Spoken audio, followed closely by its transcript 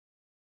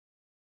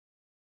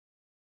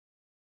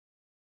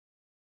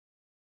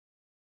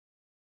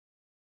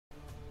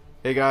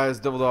Hey guys,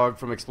 Devildog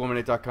from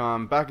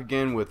Explominate.com back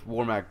again with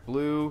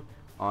Warmacblu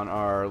on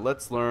our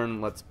Let's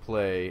Learn, Let's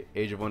Play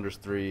Age of Wonders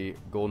 3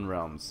 Golden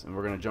Realms. And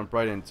we're going to jump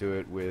right into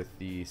it with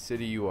the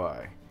city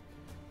UI.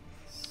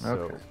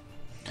 Okay.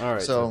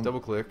 Alright, so double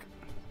click.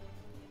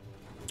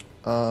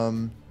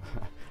 You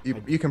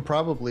can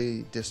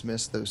probably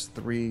dismiss those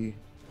three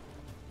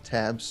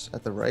tabs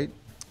at the right.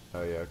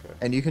 Oh yeah, okay.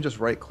 And you can just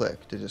right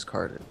click to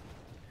discard it.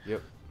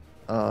 Yep.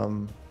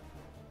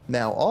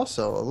 Now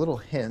also, a little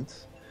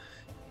hint.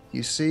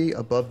 You see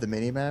above the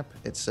minimap,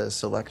 it says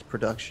select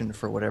production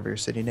for whatever your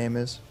city name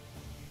is.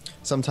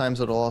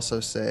 Sometimes it'll also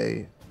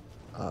say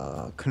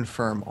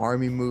confirm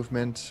army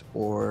movement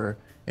or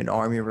an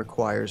army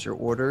requires your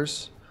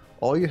orders.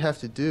 All you have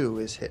to do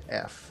is hit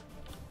F.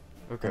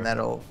 Okay. And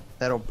that'll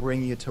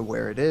bring you to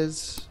where it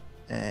is.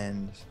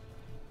 And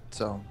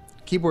so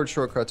keyboard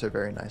shortcuts are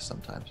very nice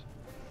sometimes.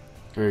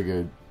 Very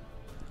good.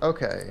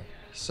 Okay,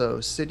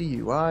 so city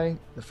UI,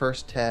 the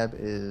first tab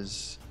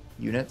is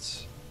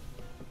units.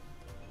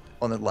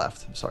 On the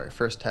left, I'm sorry,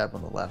 first tab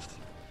on the left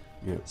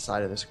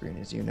side of the screen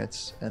is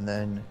units, and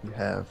then you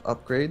have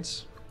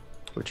upgrades,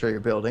 which are your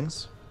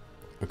buildings.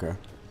 Okay.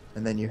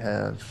 And then you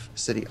have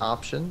city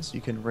options,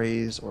 you can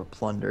raise or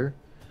plunder.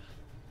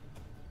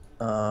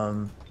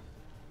 And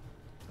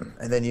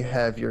then you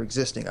have your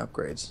existing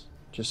upgrades,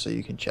 just so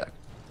you can check.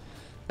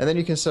 And then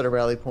you can set a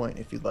rally point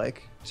if you'd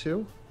like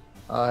to.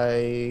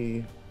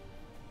 I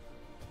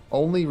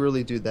only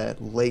really do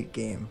that late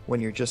game when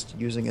you're just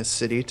using a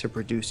city to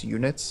produce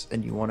units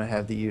and you want to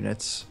have the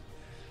units,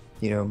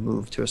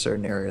 move to a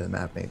certain area of the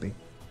map maybe.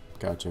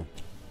 Gotcha.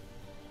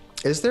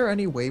 Is there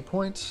any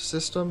waypoint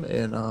system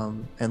in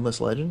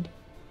Endless Legend?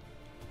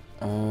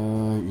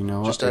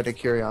 Just out of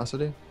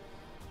curiosity?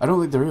 I don't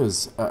think there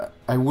is.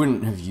 I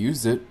wouldn't have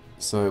used it,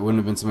 so it wouldn't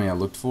have been something I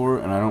looked for,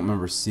 and I don't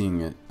remember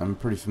seeing it. I'm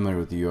pretty familiar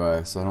with the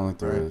UI, so I don't think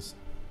there is.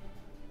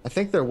 I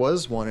think there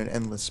was one in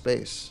Endless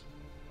Space.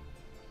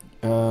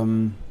 I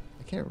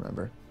can't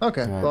remember.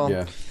 Okay, well,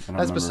 yeah,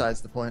 that's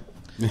besides the point.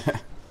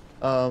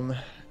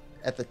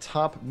 At the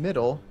top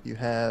middle, you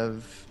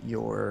have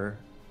your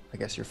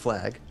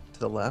flag to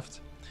the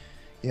left.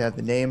 You have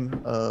the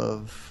name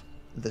of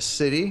the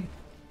city,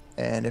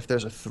 and if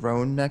there's a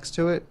throne next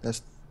to it,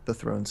 that's the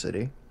throne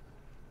city.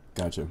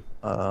 Gotcha.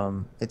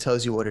 It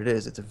tells you what it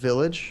is. It's a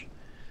village,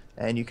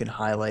 and you can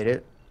highlight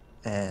it,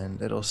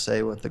 and it'll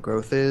say what the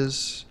growth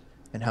is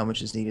and how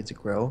much is needed to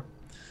grow.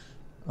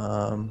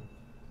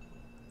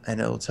 And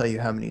it'll tell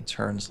you how many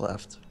turns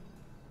left.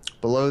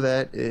 Below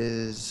that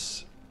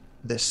is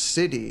the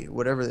city,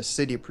 whatever the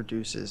city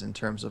produces in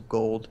terms of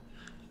gold,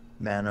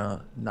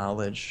 mana,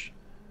 knowledge,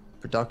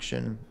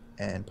 production,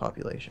 and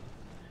population.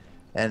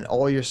 And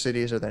all your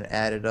cities are then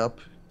added up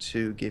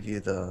to give you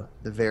the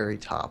very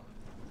top,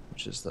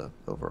 which is the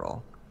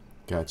overall.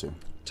 Gotcha.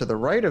 To the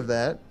right of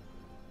that,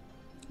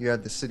 you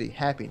have the city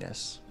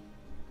happiness.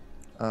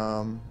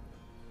 We'll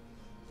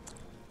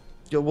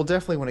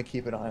definitely want to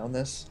keep an eye on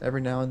this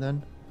every now and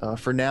then.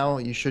 For now,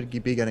 you should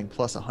be getting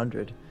plus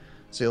 100.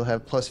 So you'll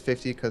have plus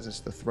 50 because it's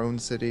the throne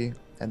city,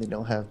 and then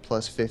you'll have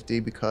plus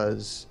 50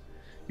 because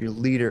your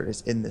leader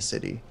is in the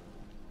city.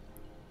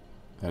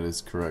 That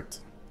is correct.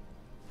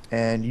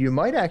 And you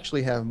might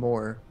actually have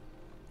more.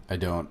 I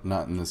don't.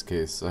 Not in this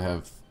case. I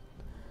have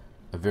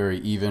a very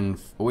even...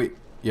 Oh, wait.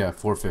 Yeah,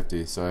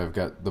 450. So I've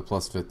got the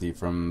plus 50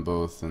 from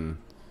both, and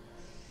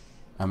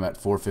I'm at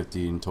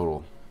 450 in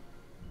total.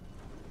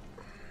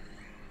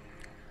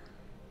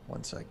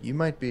 One sec. You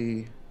might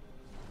be...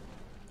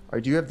 Or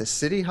do you have the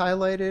city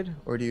highlighted,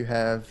 or do you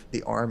have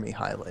the army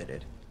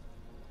highlighted?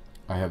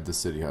 I have the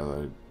city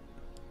highlighted.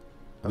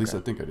 At least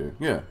I think I do.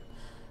 Yeah.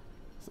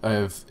 I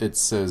have... It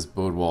says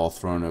Bodewall,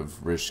 Throne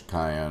of Rish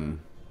Kyan,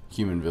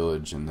 Human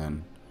Village, and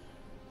then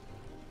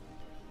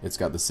it's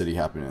got the city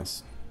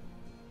happiness.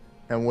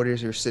 And what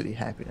is your city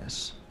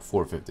happiness?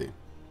 450.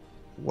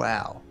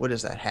 Wow. What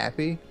is that,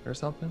 happy or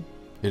something?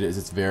 It is.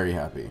 It's very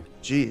happy.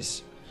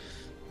 Jeez.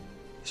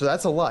 So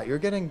that's a lot. You're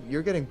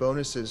getting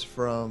bonuses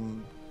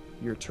from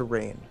your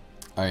terrain.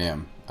 I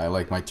am. I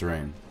like my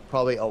terrain.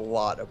 Probably a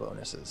lot of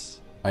bonuses.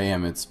 I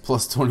am. It's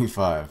plus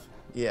 25.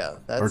 Yeah,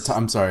 that's...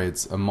 I'm sorry,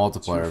 it's a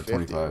multiplier of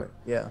 25. Right?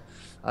 Yeah.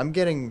 I'm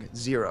getting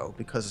 0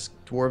 because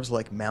dwarves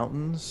like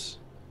mountains.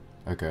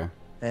 Okay.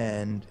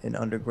 And in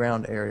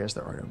underground areas,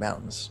 there are no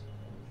mountains.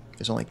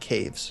 There's only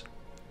caves.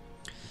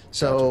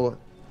 So,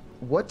 gotcha.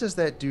 What does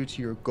that do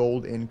to your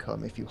gold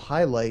income? If you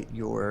highlight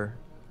your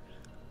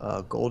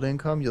gold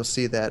income, you'll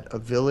see that a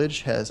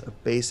village has a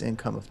base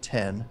income of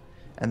 10,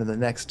 and then the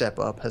next step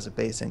up has a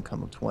base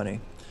income of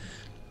 20.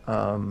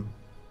 Oh,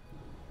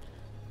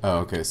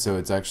 okay. So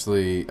it's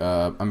actually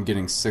I'm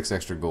getting 6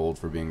 extra gold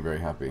for being very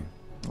happy.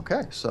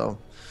 Okay, so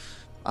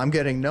I'm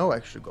getting no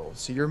extra gold.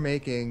 So you're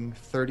making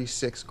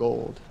 36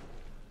 gold.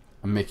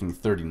 I'm making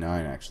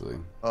 39 actually.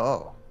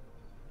 Oh,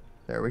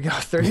 there we go.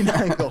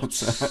 39 gold.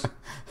 So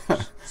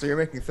you're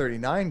making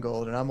 39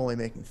 gold, and I'm only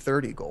making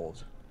 30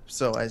 gold.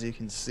 So as you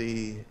can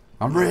see,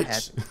 I'm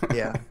rich.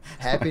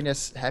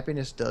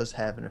 Happiness does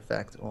have an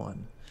effect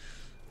on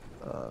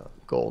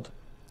gold.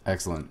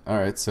 Excellent. All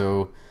right,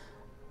 so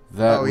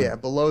That Oh would. yeah,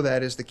 below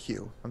that is the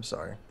queue. I'm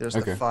sorry. There's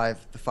Okay.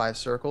 the five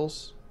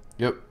circles.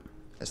 Yep.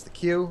 That's the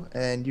queue,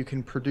 and you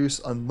can produce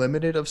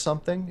unlimited of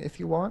something if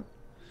you want.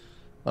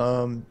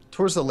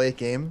 Towards the late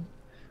game,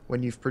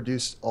 when you've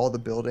produced all the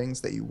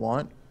buildings that you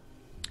want,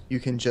 you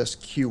can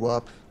just queue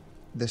up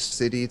the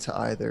city to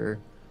either,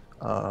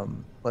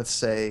 let's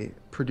say,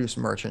 produce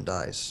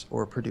merchandise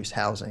or produce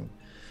housing.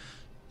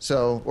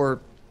 So,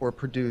 or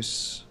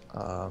produce,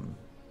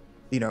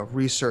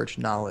 research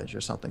knowledge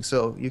or something.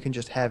 So you can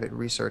just have it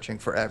researching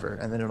forever,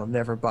 and then it'll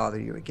never bother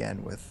you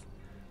again with,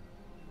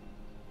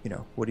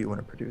 what do you want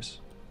to produce?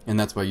 And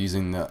that's by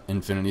using the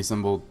infinity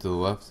symbol to the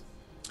left?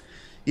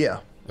 Yeah,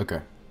 Okay.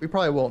 we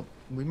probably won't.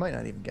 We might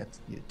not even get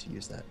to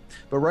use that.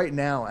 But right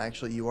now,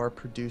 actually, you are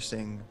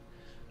producing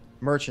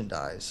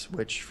merchandise,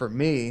 which for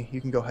me, you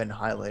can go ahead and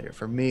highlight it.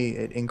 For me,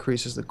 it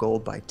increases the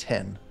gold by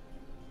 10.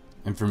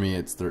 And for me,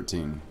 it's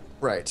 13.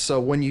 Right. So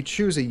when you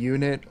choose a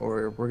unit,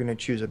 or we're going to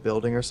choose a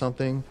building or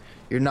something,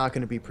 you're not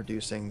going to be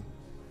producing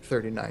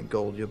 39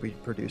 gold. You'll be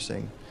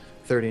producing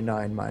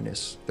 39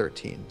 minus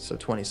 13, so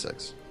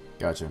 26.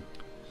 Gotcha.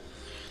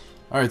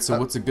 All right, so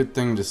what's a good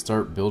thing to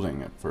start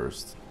building at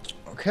first?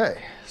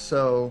 Okay,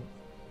 so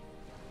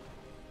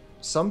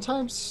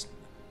sometimes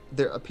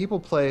people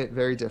play it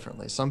very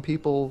differently. Some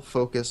people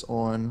focus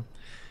on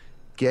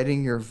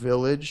getting your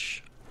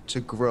village to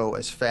grow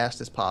as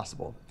fast as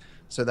possible,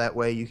 so that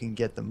way you can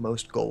get the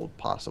most gold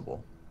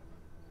possible.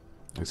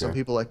 Okay. Some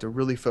people like to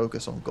really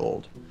focus on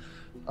gold.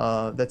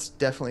 That's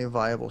definitely a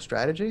viable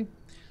strategy.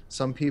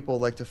 Some people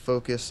like to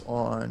focus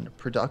on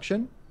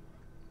production.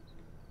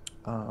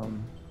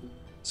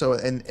 So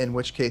in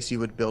which case you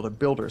would build a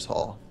builder's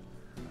hall,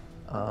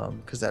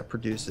 because that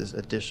produces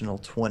additional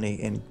 20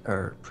 in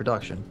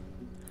production.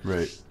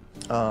 Right.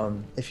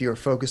 If you're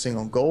focusing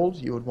on gold,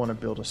 you would want to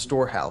build a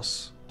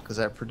storehouse, because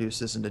that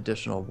produces an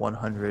additional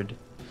 100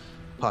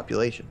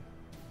 population.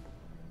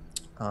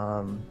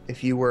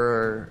 If you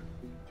wanted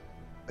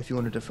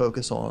to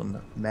focus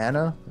on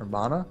mana,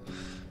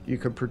 you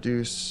could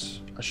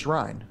produce a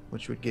shrine,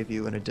 which would give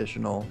you an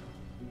additional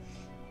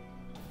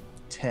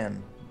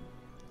 10,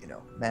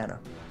 mana.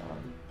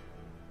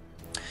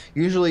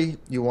 Usually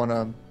you want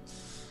to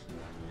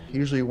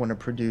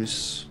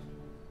produce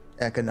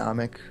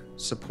economic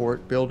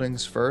support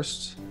buildings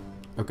first.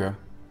 Okay.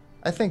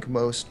 I think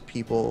most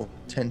people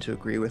tend to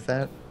agree with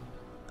that,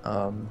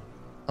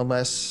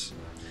 unless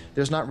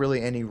there's not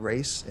really any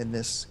race in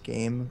this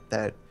game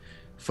that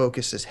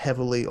focuses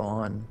heavily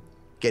on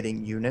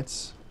getting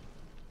units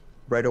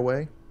right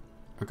away.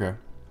 Okay.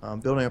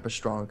 Building up a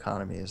strong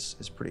economy is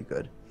pretty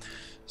good.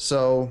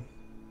 So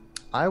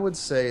I would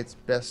say it's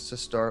best to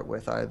start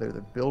with either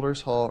the Builder's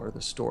Hall or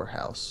the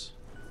Storehouse.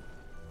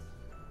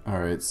 All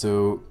right,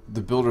 so the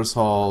Builder's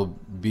Hall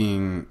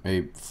being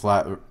a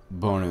flat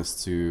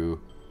bonus to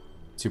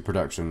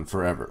production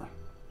forever.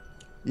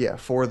 Yeah,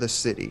 for the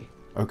city.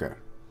 Okay.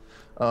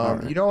 All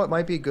right. You know what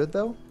might be good,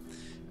 though?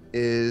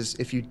 Is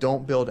if you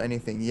don't build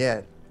anything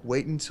yet,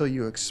 wait until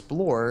you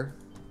explore,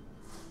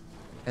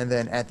 and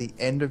then at the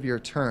end of your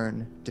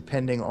turn,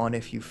 depending on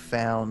if you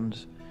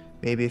found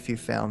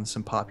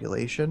some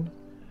population,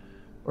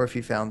 or if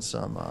you found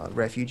some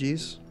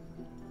refugees,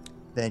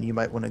 then you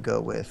might want to go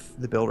with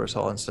the Builder's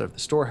Hall instead of the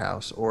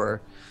Storehouse.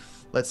 Or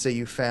let's say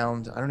you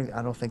found,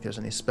 I don't think there's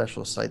any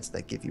special sites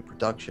that give you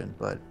production,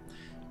 but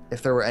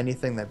if there were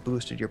anything that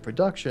boosted your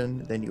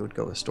production, then you would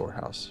go with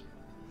Storehouse.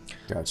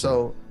 Gotcha.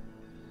 So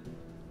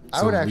I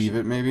So would actually leave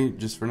it maybe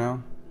just for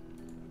now.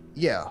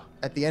 Yeah,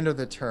 at the end of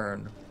the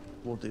turn,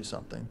 we'll do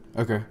something.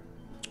 Okay.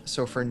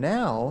 So for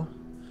now,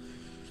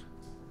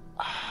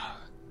 a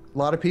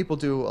lot of people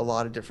do a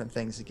lot of different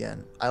things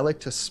again. I like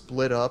to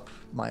split up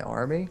my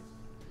army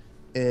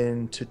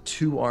into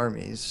 2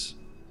 armies,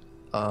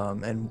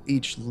 and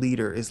each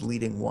leader is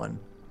leading one.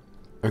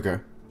 Okay.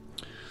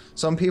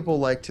 Some people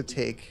like to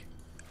take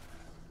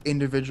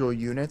individual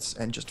units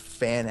and just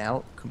fan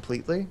out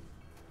completely,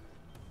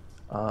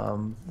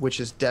 which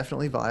is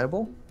definitely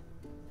viable.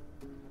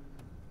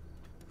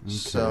 Okay.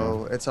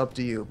 So it's up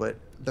to you. But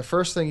the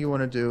first thing you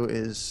want to do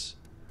is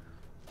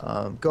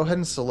go ahead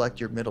and select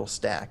your middle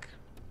stack.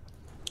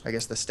 I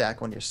guess the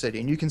stack on your city.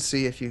 And you can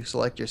see if you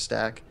select your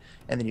stack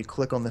and then you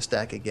click on the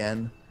stack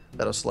again,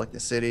 that'll select the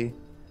city.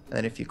 And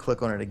then if you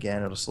click on it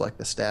again, it'll select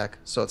the stack.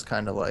 So it's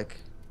kind of like,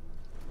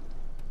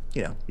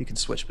 you can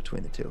switch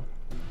between the two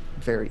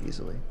very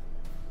easily.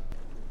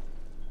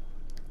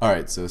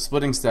 Alright, so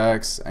splitting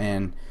stacks,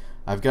 and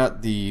I've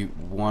got the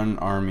one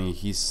army,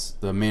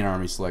 the main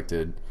army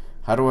selected.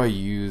 How do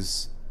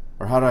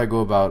I go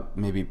about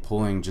maybe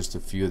pulling just a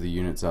few of the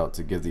units out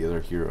to give the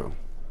other hero?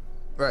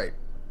 Right.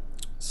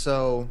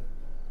 So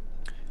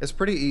it's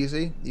pretty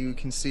easy. You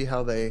can see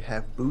how they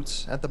have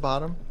boots at the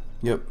bottom.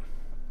 Yep.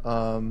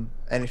 And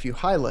if you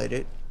highlight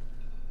it,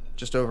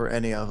 just over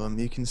any of them,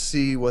 you can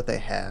see what they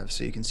have.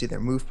 So you can see their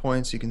move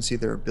points, you can see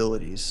their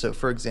abilities. So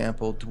for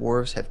example,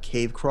 dwarves have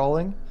cave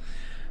crawling,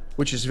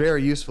 which is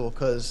very useful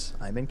because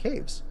I'm in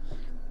caves.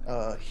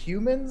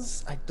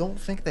 Humans, I don't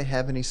think they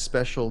have any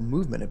special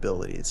movement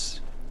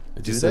abilities.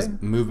 It Do just they?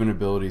 says movement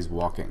abilities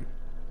walking.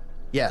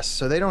 Yes,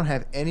 so they don't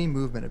have any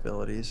movement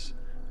abilities.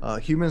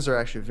 Humans are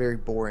actually a very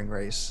boring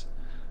race.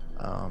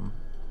 Um,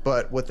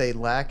 but what they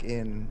lack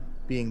in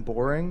being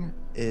boring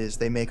is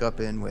they make up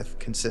in with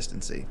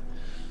consistency.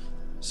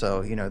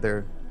 So,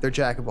 they're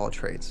jack of all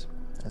trades,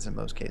 as in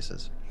most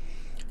cases.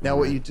 All Now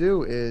what right. you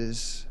do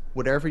is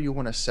whatever you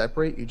want to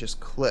separate, you just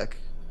click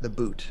the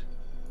boot.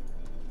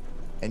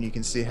 And you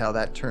can see how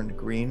that turned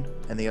green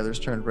and the others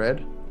turned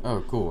red.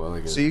 Oh, cool. I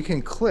like So it. you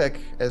can click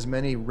as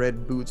many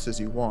red boots as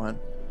you want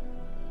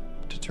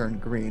to turn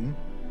green.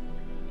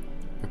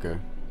 Okay.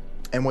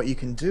 And what you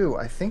can do,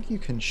 I think you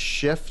can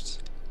shift,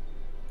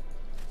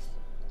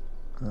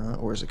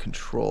 or is it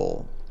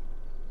control?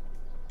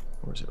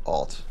 Or is it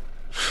alt?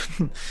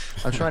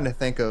 I'm trying to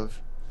think of.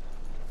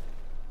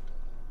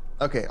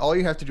 Okay, all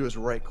you have to do is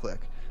right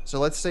click. So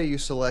let's say you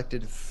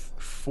selected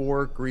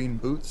 4 green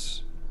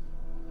boots,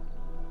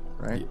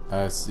 right?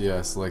 Yeah,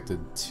 I selected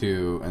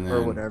 2, and then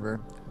Or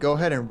whatever. Go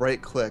ahead and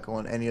right click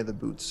on any of the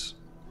boots,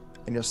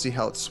 and you'll see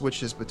how it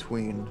switches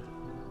between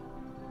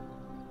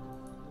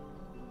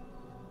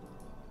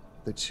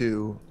the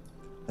 2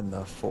 and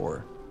the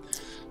 4.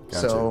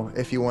 Gotcha. So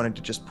if you wanted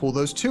to just pull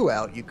those 2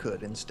 out, you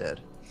could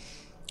instead.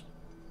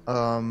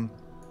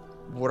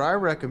 What I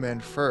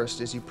recommend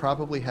first is you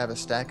probably have a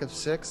stack of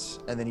 6,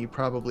 and then you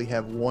probably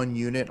have 1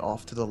 unit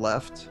off to the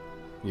left,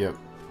 Yep.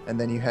 and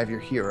then you have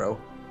your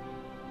hero.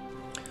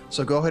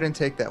 So go ahead and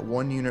take that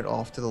 1 unit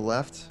off to the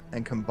left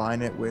and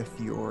combine it with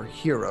your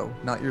hero,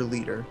 not your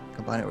leader.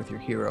 Combine it with your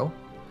hero.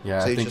 Yeah,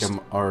 So I you think just- I'm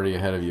already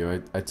ahead of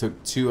you. I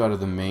took 2 out of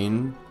the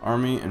main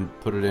army and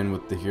put it in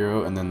with the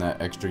hero, and then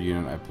that extra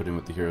unit I put in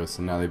with the hero,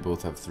 so now they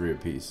both have 3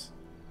 apiece.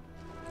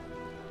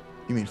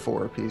 You mean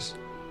 4 apiece?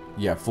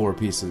 Yeah, 4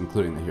 apiece,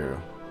 including the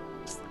hero.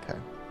 Okay.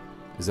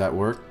 Does that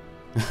work?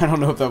 I don't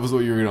know if that was what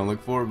you were gonna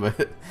look for,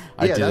 but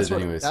I did that's it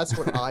what, anyways. That's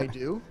what I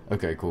do.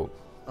 Okay, cool.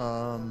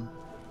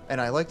 And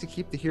I like to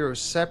keep the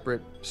heroes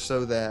separate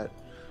so that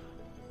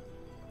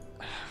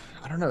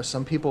I don't know.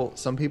 Some people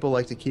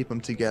like to keep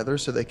them together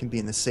so they can be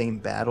in the same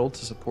battle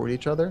to support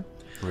each other.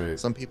 Right.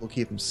 Some people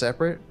keep them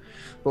separate.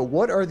 But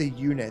what are the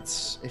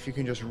units? If you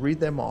can just read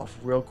them off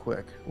real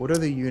quick, what are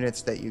the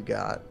units that you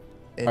got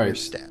in All your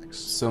right. stacks?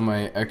 So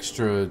my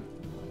extra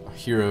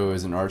hero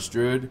is an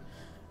archdruid,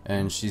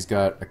 and she's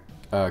got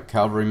a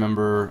cavalry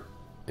member,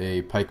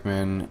 a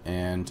pikeman,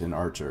 and an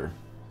archer.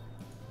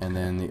 And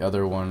then the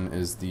other one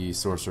is the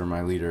sorcerer,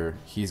 my leader.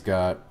 He's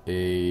got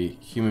a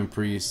human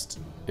priest,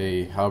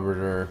 a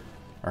halberdier,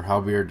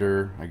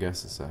 I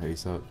guess is how you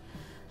say it,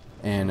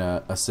 and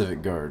a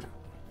civic guard.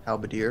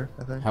 Halberdier,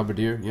 I think.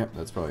 Halberdier? Yep,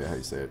 that's probably how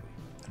you say it.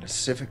 And a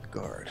civic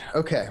guard.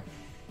 Okay.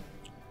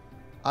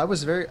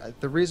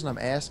 The reason I'm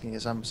asking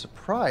is I'm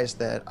surprised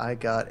that I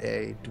got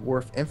a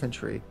dwarf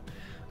infantry,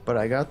 but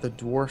I got the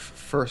dwarf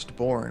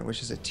firstborn,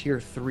 which is a tier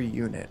 3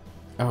 unit.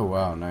 Oh,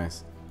 wow,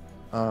 nice.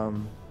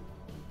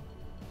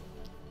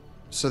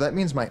 So that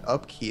means my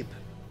upkeep.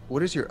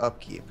 What is your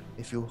upkeep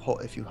if you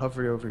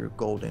hover over your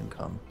gold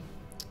income?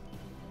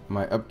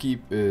 My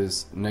upkeep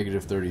is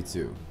negative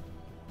 32.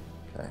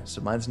 Okay,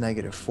 so mine's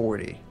negative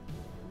 40,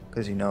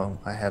 because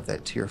I have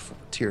that tier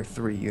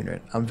 3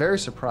 unit. I'm very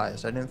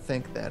surprised. I didn't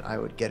think that I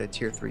would get a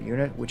tier 3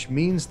 unit, which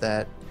means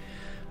that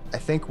I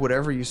think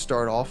whatever you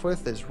start off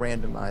with is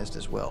randomized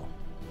as well.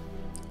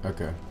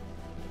 Okay.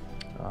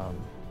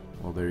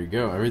 Well, there you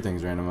go.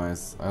 Everything's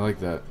randomized. I like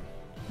that.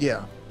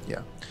 Yeah.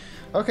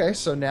 Okay,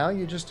 so now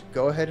you just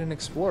go ahead and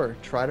explore.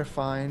 Try to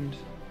find.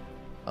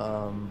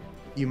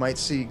 You might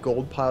see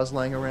gold piles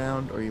lying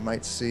around, or you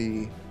might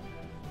see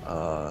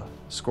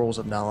scrolls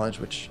of knowledge,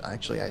 which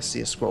actually I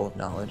see a scroll of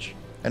knowledge.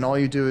 And all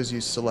you do is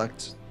you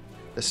select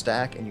the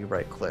stack and you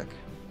right click.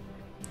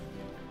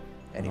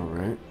 All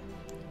right.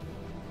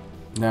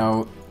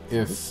 Now,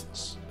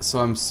 so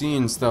I'm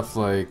seeing stuff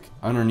like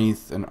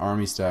underneath an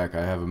army stack,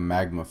 I have a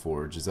magma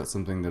forge. Is that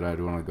something that I'd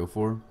want to go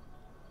for?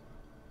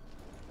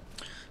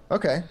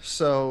 Okay,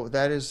 so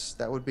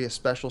that would be a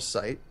special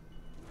site.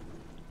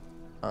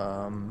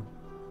 Magma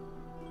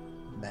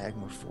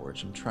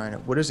forge. I'm trying to.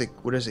 What does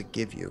it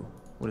give you?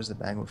 What does the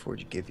magma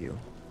forge give you?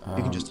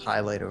 You can just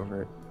highlight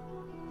over it.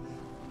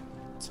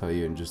 I'll tell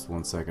you in just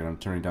one second. I'm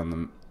turning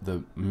down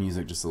the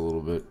music just a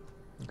little bit.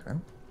 Okay.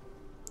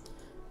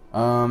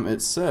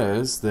 It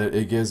says that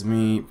it gives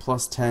me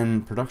plus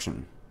 10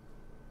 production.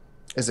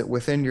 Is it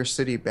within your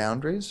city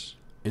boundaries?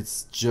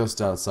 It's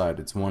just outside.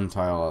 It's 1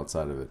 tile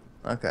outside of it.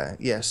 Okay.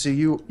 Yeah. So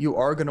you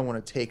are going to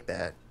want to take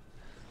that.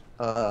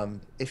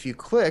 If you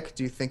click,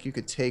 do you think you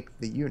could take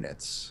the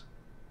units?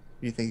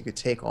 Do you think you could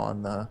take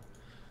on the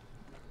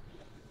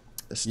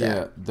stack?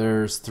 Yeah,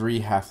 there's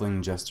 3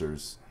 halfling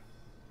jesters.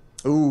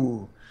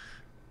 Ooh.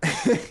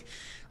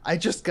 I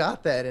just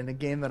got that in a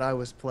game that I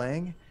was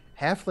playing.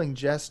 Halfling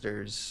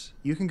Jesters,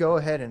 you can go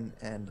ahead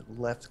and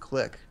left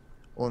click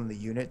on the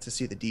unit to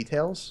see the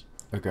details.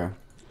 Okay.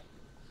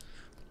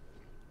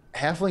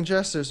 Halfling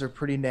Jesters are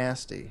pretty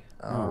nasty.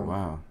 Oh,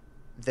 wow.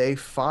 They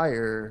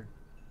fire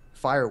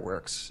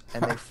fireworks,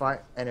 and it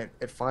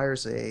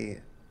fires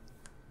it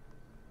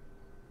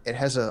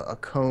has a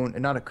cone,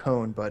 not a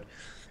cone, but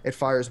it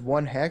fires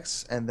 1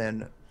 hex and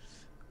then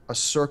a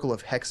circle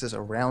of hexes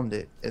around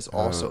it is Uh,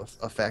 also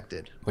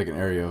affected. like an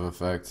area of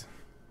effect.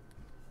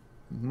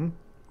 Hmm.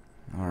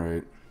 All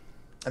right.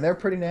 And they're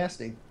pretty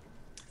nasty.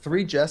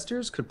 Three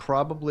jesters could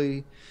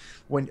probably,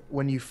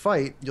 when you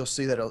fight, you'll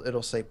see that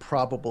it'll say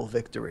probable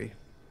victory.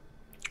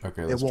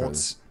 Okay, It let's try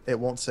this.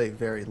 won't say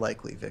very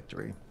likely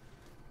victory.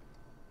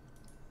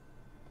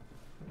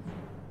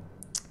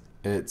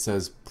 It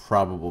says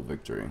probable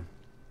victory.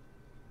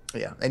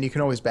 Yeah, and you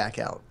can always back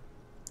out.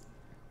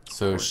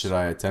 So should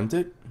I attempt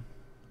it?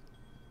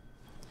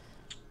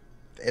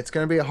 It's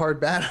going to be a hard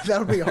battle.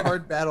 That'll be a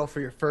hard battle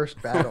for your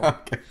first battle.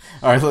 Okay.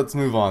 All right, let's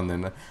move on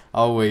then.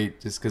 I'll wait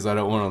just because I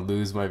don't want to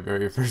lose my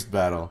very first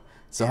battle.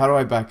 So how do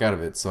I back out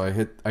of it? So I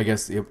hit, I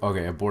guess,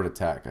 okay, abort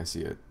attack. I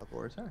see it.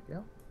 Abort attack, yeah.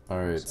 All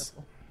right.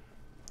 Simple.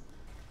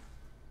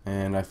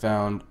 And I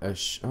found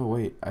oh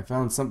wait, I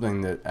found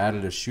something that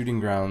added a shooting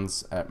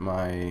grounds at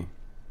my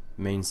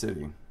main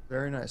city.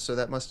 Very nice. So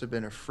that must have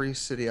been a free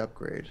city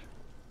upgrade.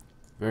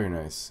 Very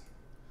nice.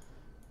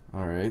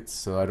 All right,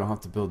 so I don't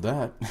have to build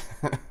that.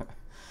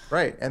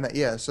 Right, and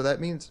yeah, so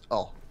that means,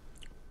 oh,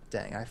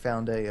 dang, I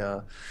found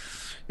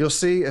you'll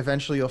see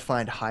eventually you'll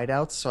find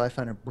hideouts. So I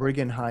found a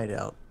brigand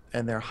hideout,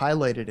 and they're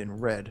highlighted in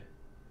red.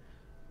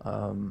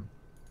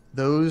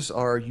 Those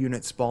are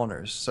unit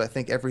spawners. So I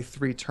think every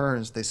 3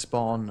 turns they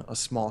spawn a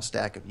small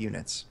stack of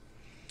units.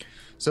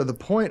 So the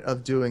point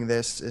of doing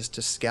this is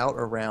to scout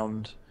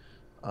around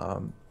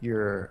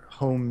your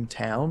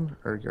hometown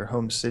or your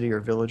home city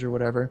or village or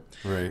whatever.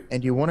 Right.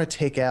 And you want to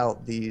take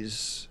out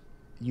these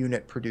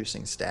unit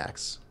producing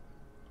stacks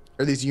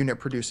or these unit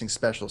producing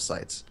special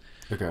sites.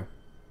 Okay.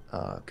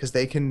 Because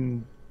they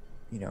can,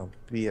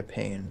 be a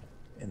pain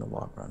in the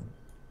long run.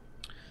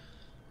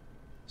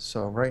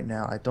 So right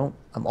now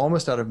I'm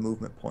almost out of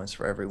movement points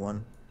for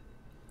everyone.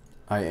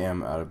 I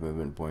am out of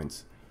movement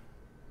points.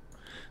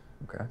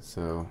 Okay.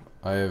 So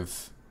I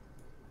have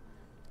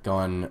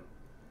gone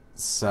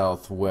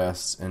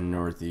southwest and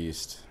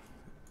northeast.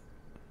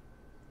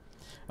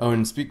 Oh,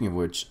 and speaking of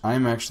which,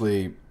 I'm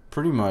actually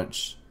pretty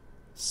much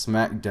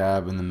smack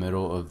dab in the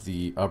middle of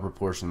the upper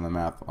portion of the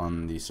map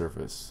on the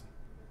surface.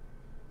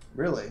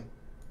 Really?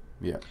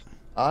 Yeah.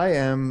 I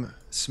am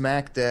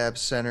smack dab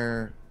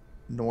center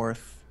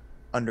north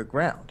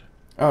underground.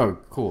 Oh,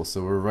 cool.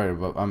 So we're right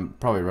above. I'm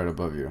probably right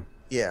above you.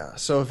 Yeah.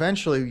 So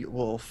eventually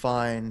you'll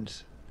find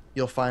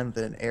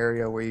an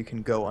area where you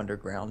can go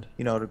underground.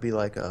 It'll be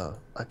like a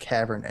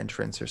cavern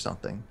entrance or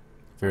something.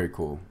 Very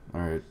cool.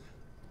 All right.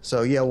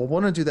 So yeah, we'll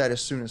want to do that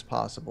as soon as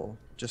possible,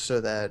 just so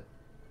that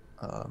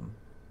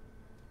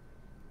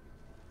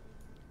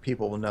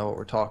people will know what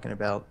we're talking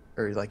about,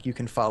 or like you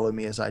can follow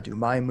me as I do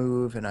my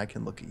move, and I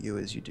can look at you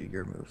as you do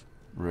your move.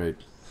 Right.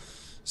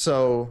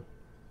 So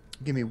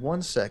give me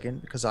 1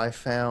 second, because I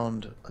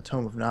found a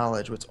Tome of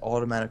Knowledge which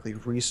automatically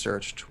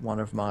researched one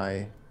of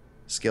my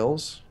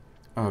skills.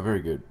 Oh,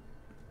 very good.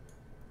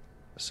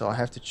 So I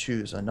have to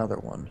choose another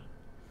one.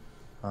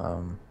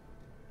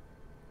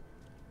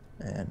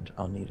 And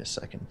I'll need a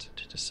second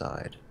to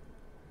decide.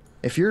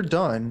 If you're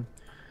done,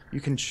 you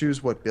can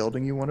choose what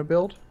building you want to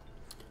build.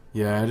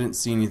 Yeah, I didn't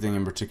see anything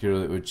in particular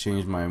that would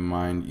change my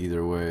mind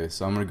either way,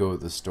 so I'm going to go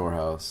with the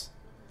storehouse.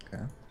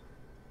 Okay.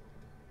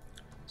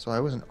 So I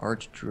was an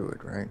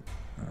archdruid, right?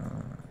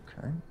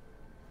 Okay.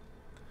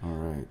 All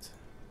right.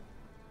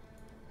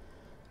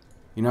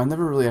 I've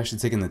never really actually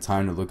taken the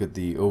time to look at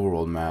the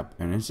overworld map,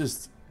 and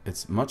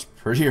it's much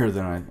prettier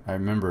than I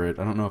remember it.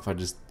 I don't know if I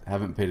just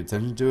haven't paid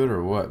attention to it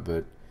or what,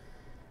 but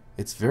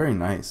it's very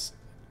nice.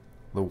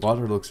 The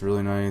water looks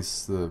really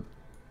nice. The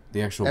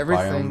actual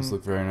biomes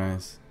look very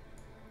nice.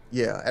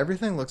 Yeah,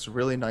 everything looks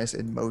really nice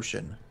in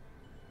motion.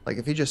 Like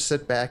if you just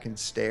sit back and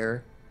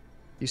stare,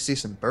 you see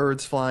some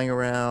birds flying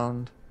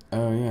around.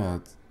 Oh yeah,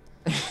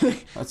 that's You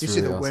really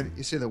see the awesome.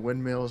 you see the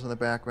windmills in the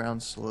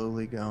background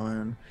slowly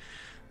going.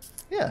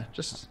 Yeah,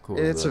 How cool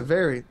it's is a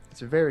that?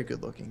 very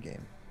good looking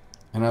game.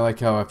 And I like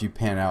how if you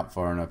pan out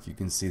far enough, you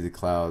can see the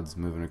clouds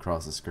moving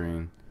across the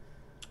screen.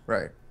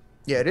 Right.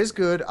 Yeah, it is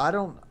good.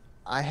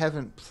 I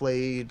haven't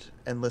played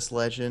Endless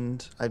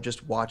Legend. I've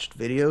just watched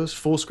videos,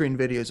 full screen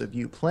videos of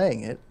you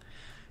playing it.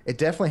 It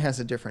definitely has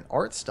a different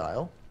art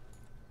style.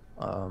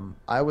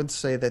 I would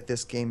say that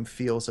this game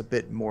feels a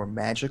bit more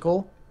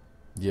magical,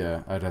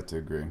 Yeah, I'd have to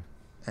agree.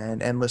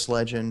 and Endless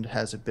Legend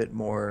has a bit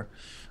more.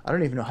 I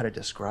don't even know how to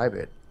describe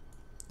it.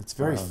 It's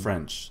very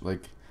French.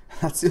 Like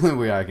that's the only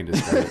way I can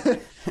describe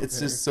it. It's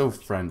just so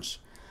French.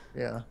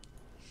 Yeah.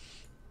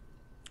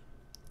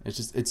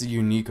 It's a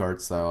unique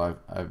art style.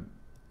 I've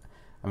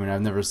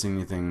never seen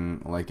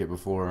anything like it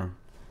before.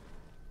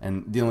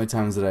 And the only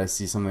times that I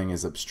see something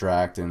as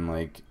abstract and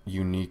like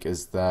unique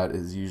as that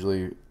is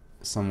usually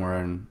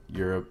somewhere in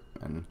Europe.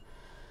 And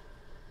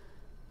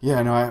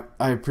yeah, no,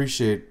 I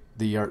appreciate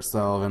the art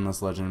style of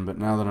Endless Legend, but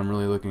now that I'm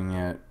really looking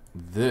at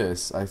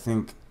this, I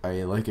think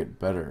I like it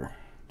better,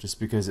 just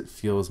because it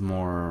feels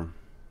more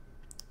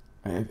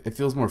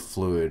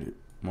fluid,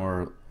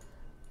 more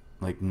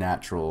like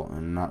natural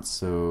and not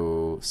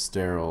so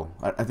sterile.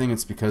 I think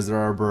it's because there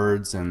are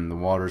birds and the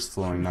water's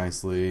flowing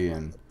nicely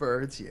and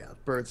Birds, yeah.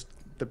 Birds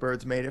The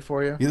birds made it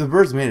for you. Yeah, the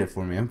birds made it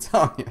for me. I'm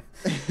telling you.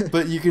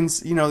 But you can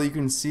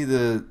see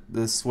the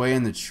sway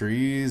in the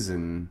trees,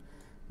 and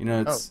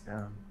Oh it's.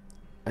 yeah.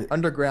 I,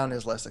 Underground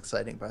is less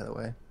exciting, by the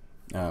way.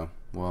 oh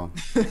well,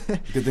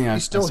 good thing I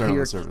started on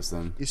the surface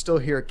then. You still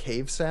hear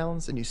cave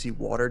sounds, and you see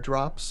water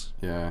drops,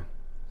 Yeah.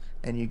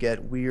 and you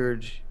get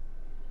weird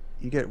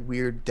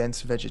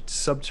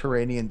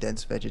subterranean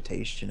dense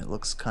vegetation. It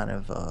looks kind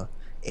of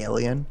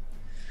alien.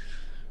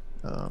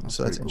 So that's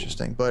pretty cool.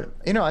 interesting. But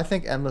I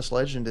think Endless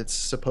Legend, it's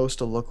supposed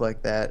to look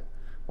like that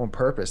on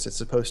purpose. It's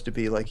supposed to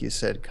be, like you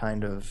said,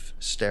 kind of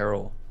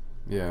sterile.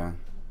 Yeah.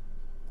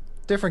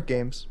 Different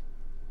games.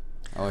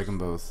 I like them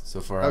both. So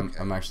far, Okay.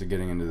 I'm actually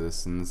getting into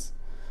this, and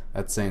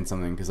that's saying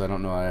something because I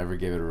don't know I ever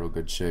gave it a real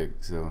good shake.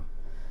 So.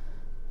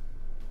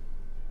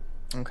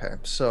 Okay,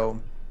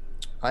 so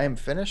I am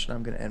finished, and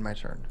I'm going to end my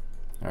turn.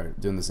 All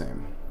right, doing the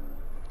same.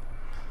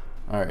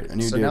 All right, a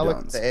new So day now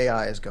look, dawns. the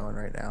AI is going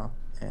right now,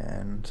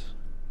 and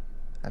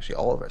actually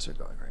all of us are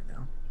going right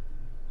now.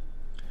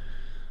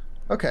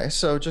 Okay,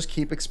 so just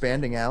keep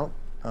expanding out.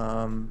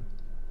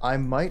 I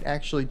might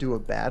actually do a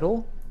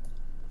battle,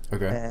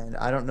 Okay. and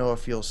I don't know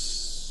if you'll.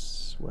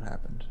 What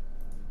happened?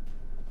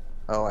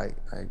 Oh, the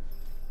heck?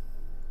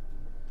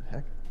 I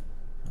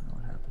don't know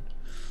what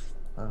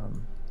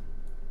happened.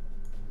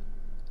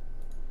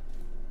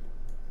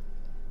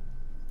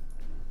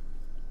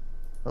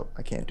 Oh,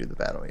 I can't do the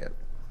battle yet.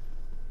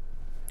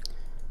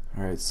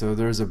 All right, so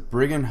there's a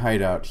brigand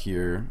hideout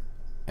here,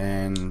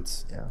 and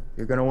Yeah,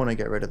 you're gonna want to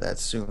get rid of that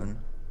soon.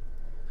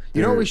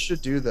 You know what we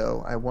should do,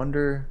 though? I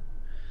wonder.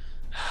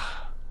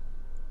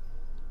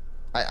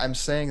 I'm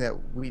saying that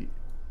we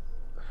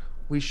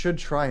should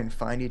try and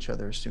find each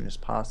other as soon as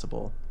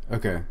possible.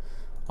 okay,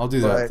 I'll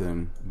do that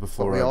then But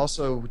before. we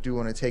also do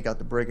want to take out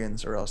the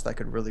brigands, or else that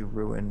could really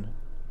ruin.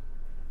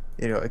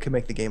 It could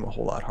make the game a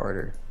whole lot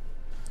harder.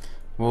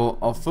 Well,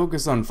 I'll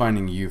focus on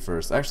finding you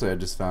first. Actually, I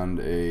just found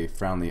a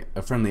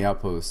friendly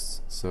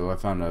outpost, so I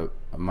found a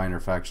minor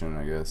faction,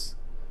 I guess.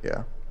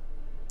 Yeah.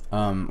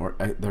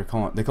 They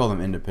call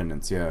them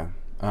independents, yeah.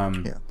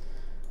 Yeah.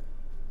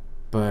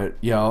 But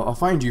yeah, I'll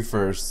find you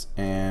first,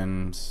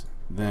 and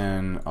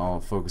then I'll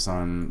focus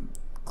on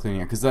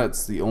cleaning it, because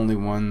that's the only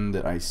one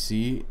that I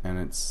see, and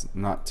it's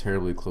not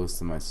terribly close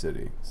to my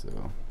city,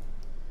 so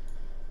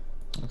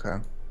Okay.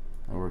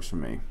 that works for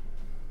me.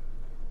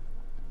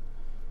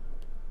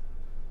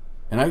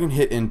 And I can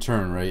hit end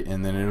turn, right?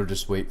 And then it'll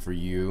just wait for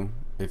you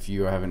if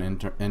you haven't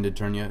ended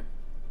turn yet?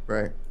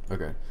 Right.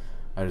 Okay.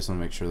 I just want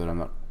to make sure that I'm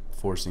not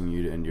forcing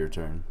you to end your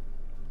turn.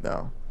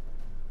 No.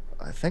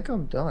 I think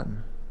I'm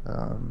done.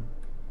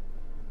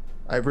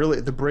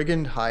 The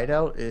brigand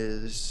hideout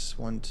is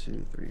 1,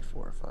 2, 3,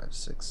 4, 5,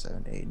 6,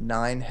 7, 8,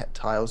 9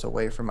 tiles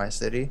away from my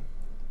city.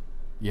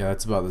 Yeah,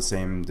 that's about the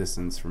same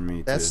distance from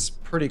me, That's too.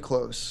 pretty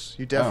close.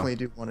 You definitely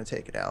do want to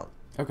take it out.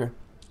 Okay.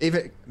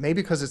 Even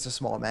maybe because it's a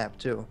small map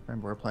too.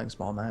 Remember, we're playing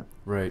small map.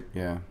 Right,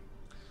 yeah.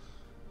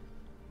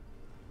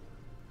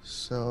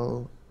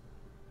 So,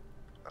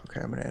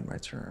 okay, I'm gonna end my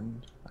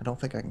turn. I don't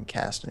think I can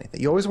cast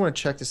anything. You always want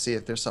to check to see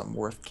if there's something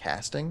worth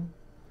casting.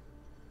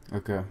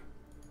 Okay.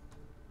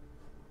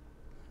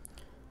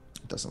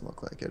 It doesn't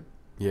look like it.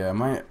 Yeah,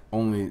 my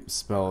only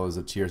spell is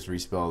a tier 3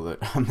 spell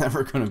that I'm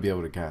never going to be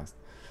able to cast.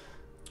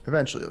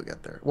 Eventually, you'll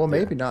get there. Well,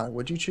 maybe not.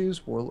 Would you choose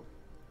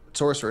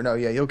sorcerer? No,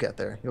 yeah, you'll get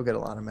there. You'll get a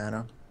lot of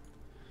mana.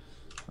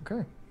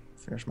 Okay,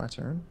 finish my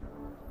turn.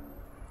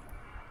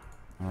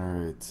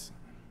 Alright.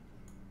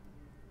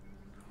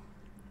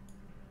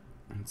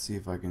 Let's see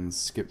if I can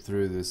skip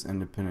through this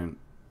independent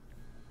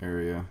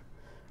area.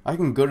 I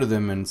can go to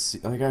them and see,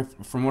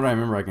 from what I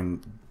remember, I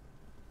can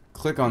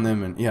click on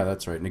them and, yeah,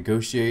 that's right,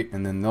 negotiate,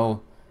 and then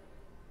they'll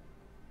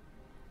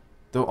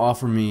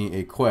offer me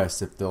a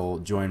quest if they'll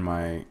join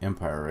my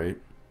empire, right?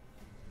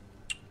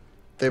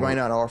 They might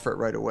not offer it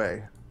right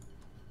away.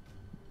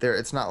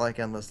 It's not like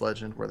Endless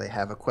Legend where they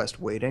have a quest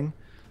waiting.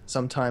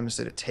 Sometimes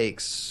it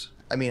takes.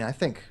 I mean, I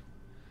think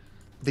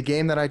the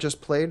game that I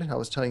just played, I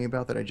was telling you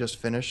about that I just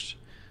finished.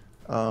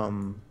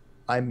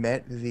 I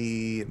met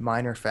the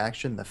minor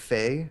faction, the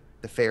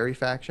fairy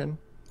faction,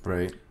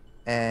 Right.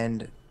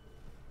 and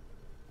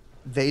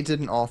they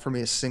didn't offer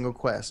me a single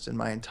quest in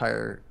my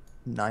entire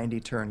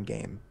 90-turn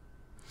game.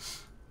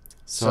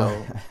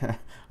 So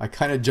I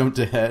kind of jumped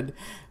ahead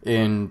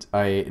and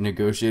I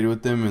negotiated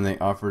with them and they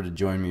offered to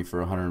join me for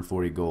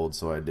 140 gold,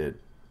 so I did.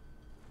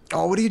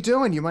 Oh, what are you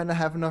doing? You might not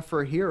have enough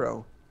for a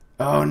hero.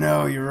 Oh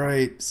no, you're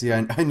right. See,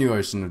 I knew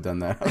I shouldn't have done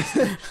that.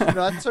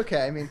 No, that's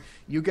okay. I mean,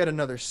 you get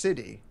another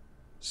city,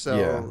 so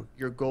Yeah.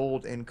 your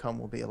gold income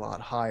will be a lot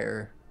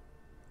higher.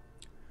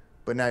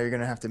 But now you're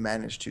going to have to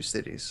manage 2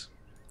 cities.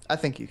 I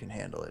think you can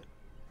handle it.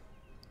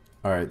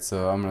 Alright,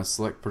 so I'm going to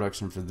select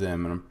production for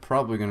them, and I'm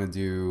probably going to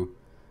do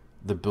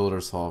the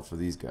Builder's Hall for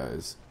these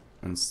guys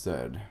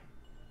instead.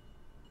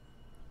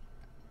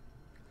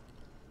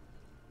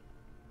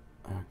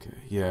 Okay,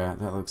 yeah,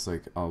 that looks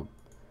like that'll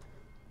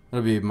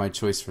be my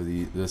choice for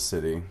this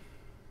city.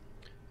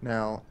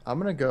 Now, I'm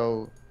going to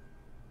go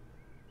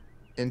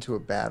into a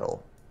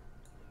battle.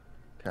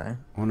 Okay?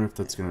 I wonder if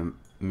that's going to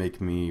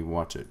make me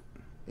watch it.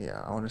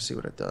 Yeah, I want to see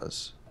what it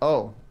does.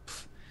 Oh,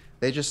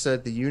 they just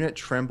said the unit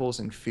trembles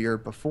in fear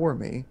before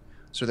me,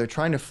 so they're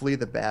trying to flee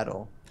the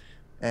battle.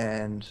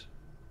 And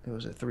it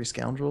was it three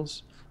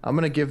scoundrels? I'm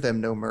gonna give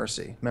them no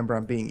mercy. Remember,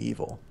 I'm being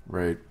evil,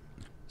 Right.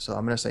 so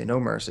I'm gonna say no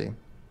mercy.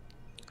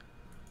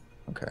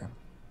 Okay.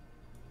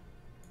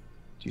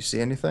 Do you see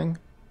anything?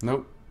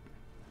 Nope.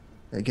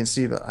 You can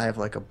see that I have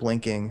like a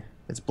blinking.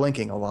 It's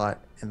blinking a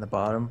lot in the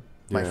bottom.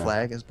 My Yeah.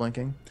 flag is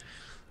blinking.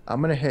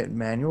 I'm gonna hit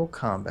manual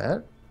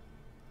combat,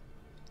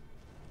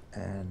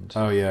 and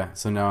Oh yeah.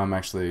 So now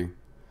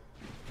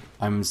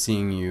I'm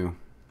seeing you.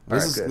 all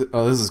right, good.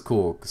 This is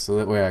cool. So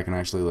that way I can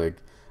actually like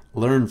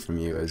learn from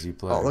you as you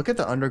play. Oh, look at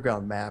the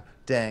underground map.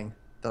 Dang,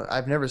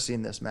 I've never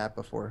seen this map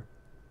before.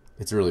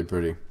 It's really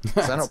pretty.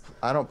 'Cause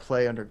I don't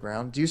play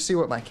underground. Do you see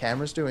what my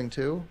camera's doing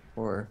too,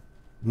 or?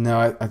 No,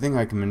 I think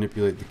I can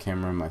manipulate the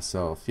camera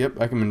myself.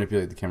 Yep, I can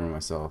manipulate the camera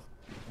myself.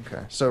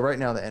 Okay, so right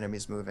now the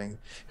enemy's moving.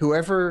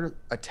 Whoever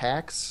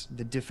attacks,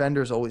 the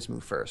defenders always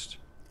move first.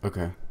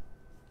 Okay.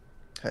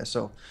 Okay,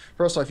 so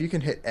first off, you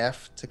can hit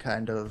F to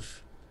kind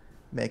of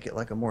make it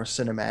like a more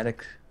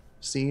cinematic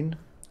scene.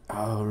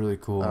 Oh, really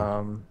cool.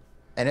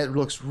 And it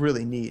looks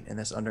really neat in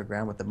this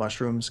underground with the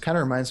mushrooms. Kind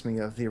of reminds me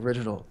of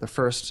the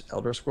first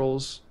Elder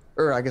Scrolls,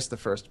 or I guess the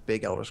first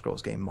big Elder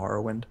Scrolls game,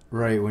 Morrowind.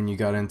 Right, when you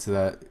got into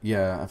that,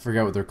 yeah, I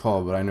forgot what they're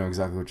called, but I know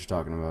exactly what you're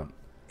talking about.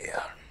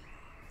 Yeah.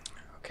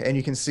 Okay, and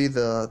you can see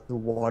the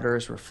water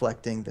is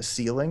reflecting the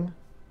ceiling,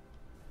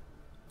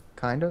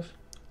 kind of,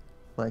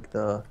 like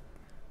the.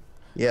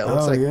 Yeah, it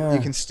looks like yeah. you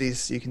can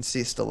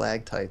see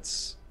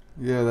stalactites.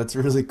 Yeah, that's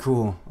really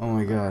cool. Oh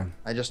my god.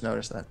 I just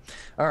noticed that.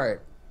 All right.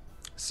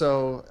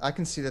 So I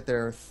can see that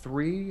there are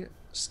three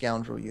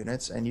scoundrel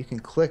units, and you can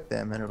click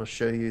them, and it'll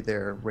show you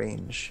their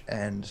range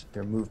and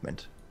their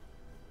movement.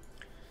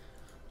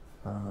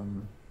 Okay.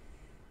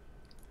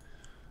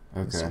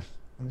 Let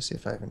me see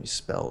if I have any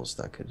spells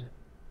that could.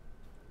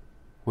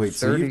 Wait,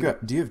 so 30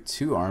 do you have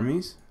two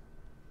armies?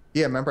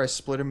 Yeah, remember I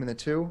split them into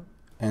two?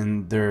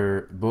 And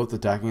they're both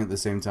attacking at the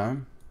same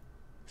time?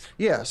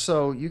 Yeah,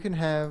 so you can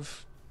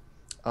have,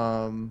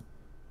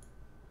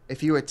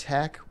 if you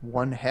attack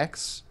one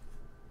hex,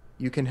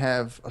 you can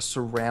have a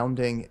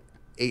surrounding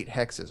 8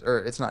 hexes, or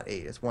it's not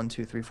 8, it's 1,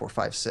 2, 3, 4,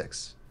 5,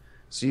 6.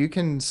 So you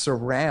can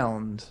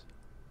surround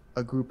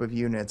a group of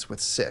units with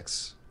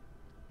 6.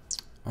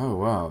 Oh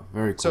wow,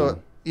 very cool.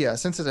 So yeah,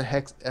 since it's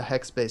a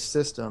hex-based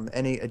system,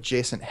 any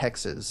adjacent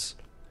hexes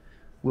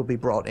will be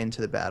brought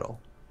into the battle.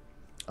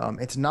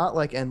 It's not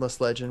like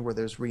Endless Legend where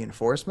there's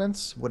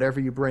reinforcements. Whatever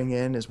you bring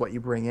in is what you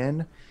bring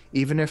in.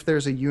 Even if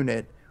there's a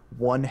unit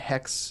 1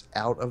 hex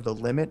out of the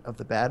limit of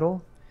the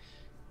battle,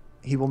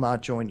 he will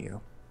not join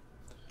you.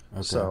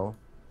 Okay. So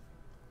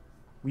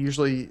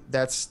usually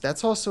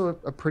that's also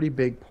a pretty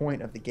big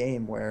point of the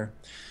game, where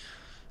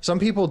some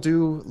people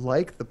do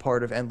like the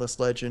part of Endless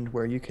Legend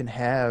where you can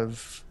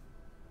have,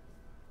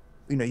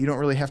 you don't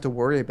really have to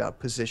worry about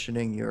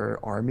positioning your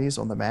armies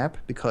on the map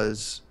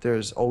because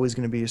there's always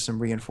going to be some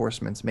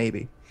reinforcements,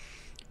 maybe.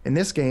 In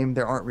this game,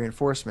 there aren't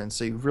reinforcements,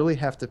 so you really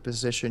have to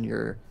position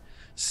your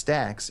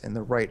stacks in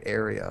the right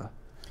area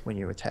when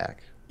you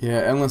attack. Yeah,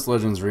 Endless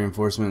Legends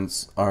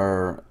reinforcements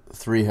are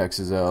 3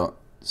 hexes out,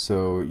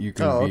 so you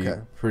can be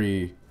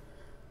pretty.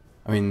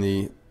 I mean,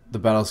 the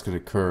battles could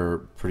occur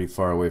pretty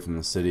far away from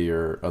the city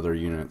or other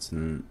units,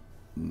 and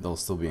they'll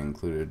still be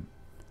included.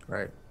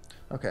 Right.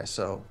 Okay,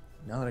 so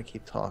now that I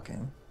keep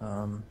talking,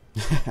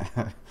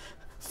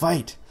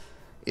 Fight.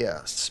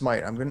 yeah,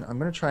 smite. I'm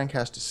gonna try and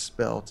cast a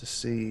spell to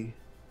see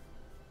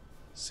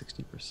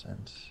 60%,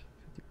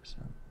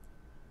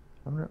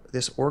 50%.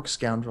 This orc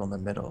scoundrel in the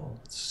middle.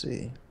 Let's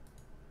see.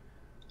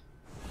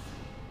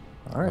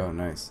 All right. Oh,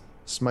 nice.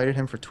 Smited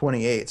him for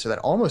 28, so that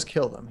almost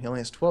killed him. He only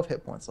has 12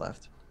 hit points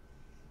left.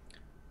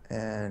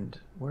 And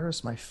where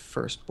is my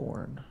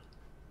firstborn?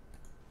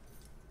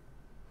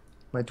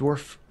 My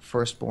dwarf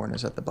firstborn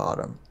is at the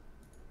bottom.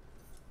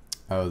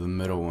 Oh, the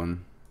middle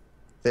one.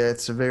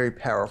 It's a very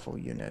powerful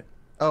unit.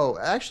 Oh,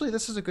 actually,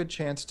 this is a good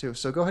chance too.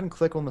 So go ahead and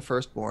click on the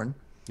firstborn.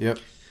 Yep.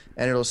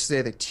 And it'll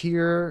say the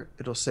tier,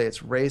 it'll say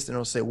it's raised, and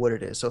it'll say what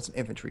it is. So it's an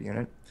infantry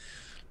unit.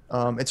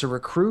 It's a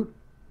recruit,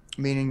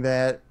 meaning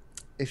that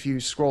if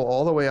you scroll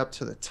all the way up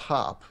to the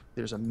top,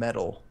 there's a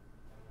medal.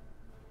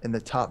 In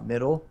the top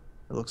middle,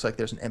 it looks like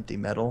there's an empty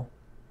medal.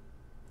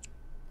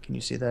 Can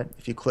you see that?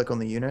 If you click on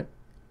the unit.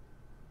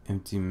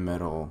 Empty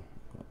metal.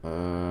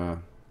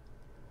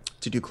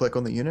 Did you click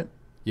on the unit?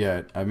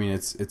 Yeah, I mean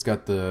it's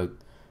got the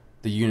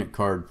unit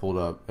card pulled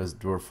up as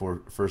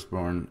dwarf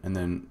firstborn, and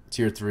then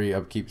tier 3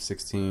 upkeep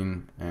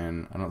 16,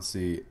 and I don't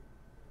see.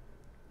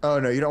 Oh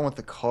no, you don't want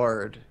the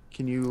card.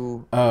 Can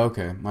you? Oh,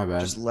 okay, my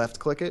bad. Just left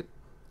click it.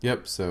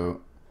 Yep.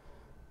 So,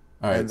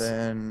 all right. And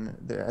then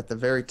at the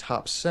very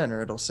top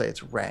center, it'll say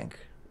it's rank.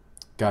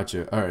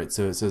 Gotcha. All right.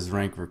 So it says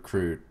rank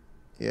recruit.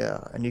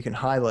 Yeah, and you can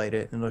highlight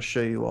it, and it'll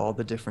show you all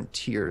the different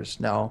tiers.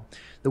 Now,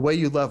 the way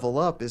you level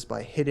up is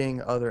by hitting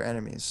other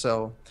enemies.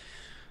 So,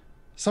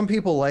 some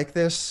people like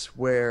this,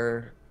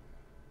 where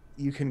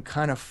you can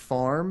kind of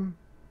farm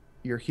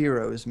your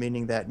heroes,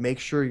 meaning that make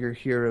sure your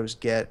heroes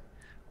get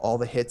all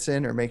the hits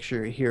in, or make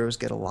sure your heroes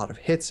get a lot of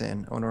hits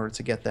in order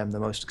to get them the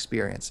most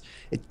experience.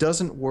 It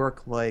doesn't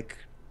work like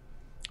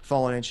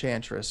Fallen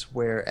Enchantress,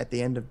 where at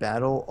the end of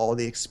battle, all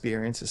the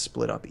experience is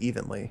split up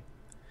evenly.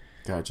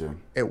 Gotcha.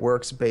 It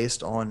works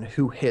based on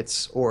who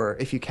hits, or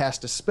if you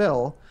cast a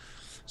spell.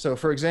 So,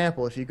 for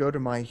example, if you go to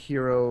my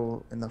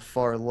hero in the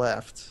far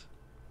left,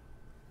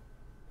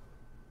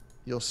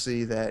 you'll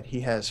see that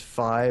he has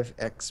 5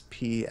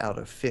 XP out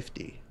of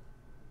 50.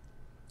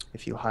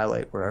 If you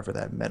highlight wherever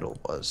that medal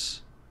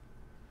was.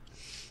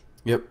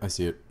 Yep, I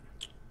see it.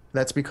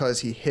 That's because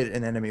he hit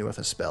an enemy with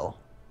a spell.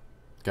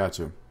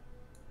 Gotcha.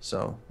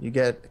 So you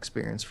get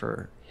experience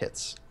for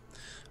hits.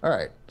 All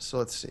right, so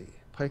let's see.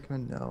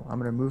 Pikemen, no. I'm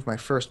going to move my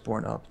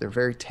firstborn up. They're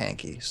very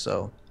tanky,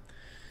 so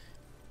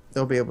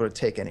they'll be able to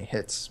take any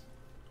hits.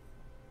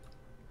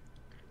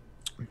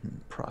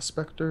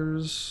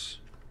 Prospectors.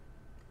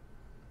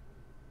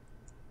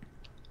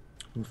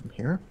 Move them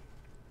here.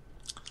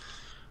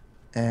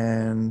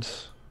 And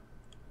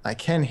I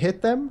can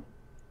hit them,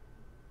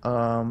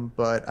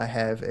 but I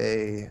have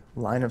a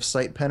line of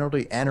sight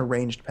penalty and a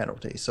ranged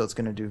penalty, so it's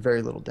going to do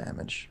very little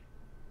damage.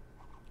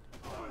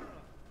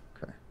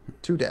 Okay,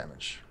 2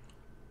 damage.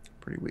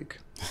 Pretty weak.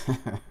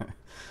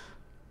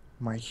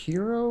 My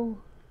hero,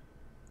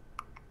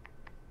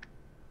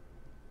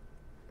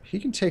 he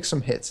can take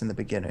some hits in the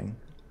beginning,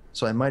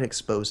 so I might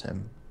expose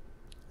him.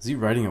 Is he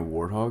riding a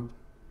warthog?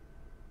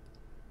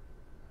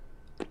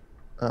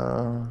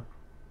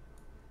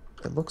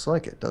 It looks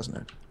like it, doesn't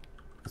it?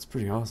 That's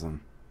pretty awesome.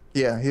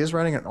 Yeah, he is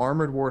riding an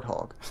armored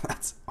warthog.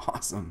 That's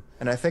awesome.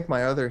 And I think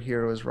my other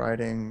hero is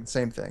riding,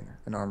 same thing,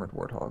 an armored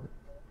warthog.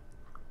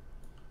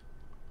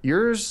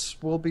 Yours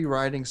will be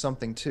riding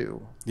something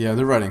too. Yeah,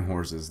 they're riding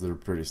horses. They're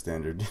pretty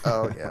standard.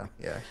 Oh, yeah,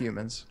 yeah,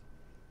 humans.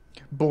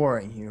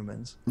 Boring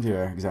humans.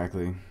 Yeah,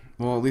 exactly.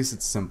 Well, at least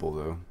it's simple,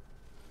 though.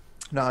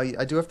 No,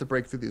 I do have to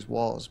break through these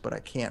walls, but I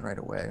can't right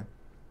away.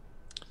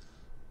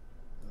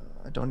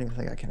 I don't even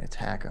think I can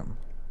attack him.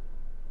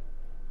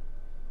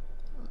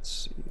 Let's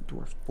see,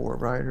 dwarf boar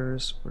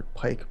riders, or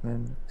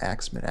pikemen,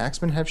 axemen.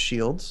 Axemen have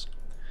shields.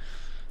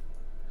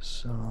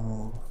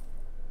 So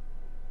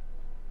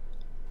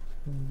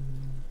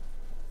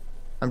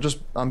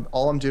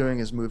all I'm doing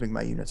is moving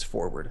my units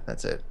forward.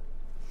 That's it.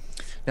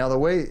 Now the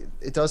way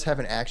it does have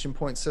an action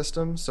point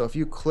system, so if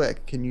you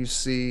click, can you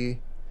see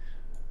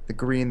the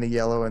green, the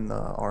yellow, and the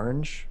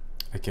orange?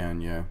 I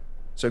can, yeah.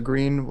 So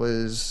green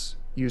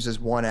uses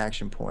 1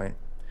 action point.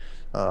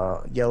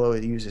 Yellow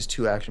it uses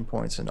 2 action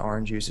points, and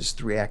orange uses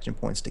 3 action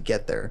points to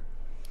get there.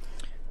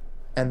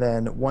 And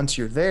then once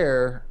you're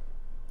there,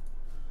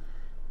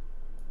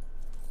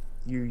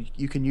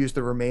 you can use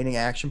the remaining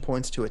action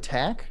points to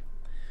attack.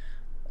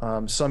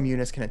 Some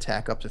units can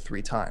attack up to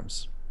 3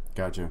 times.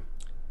 Gotcha.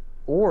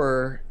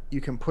 Or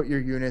you can put your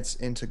units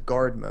into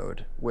guard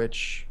mode,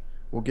 which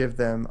will give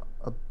them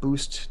a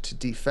boost to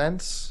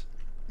defense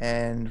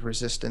and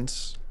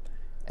resistance,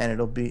 and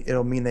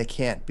it'll mean they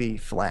can't be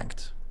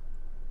flanked.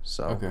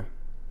 So okay.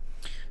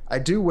 I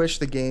do wish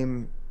the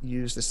game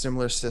used a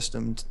similar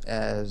system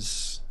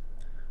as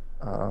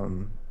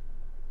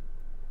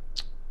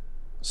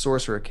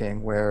Sorcerer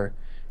King, where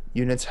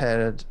units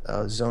had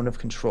a zone of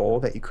control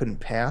that you couldn't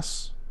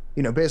pass.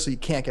 You know, basically you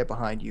can't get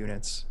behind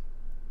units,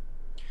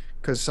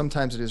 because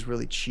sometimes it is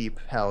really cheap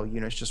how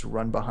units just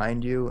run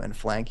behind you and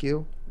flank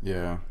you.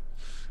 Yeah.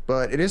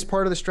 But it is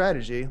part of the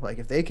strategy. Like,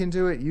 if they can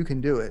do it, you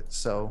can do it.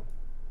 So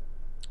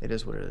it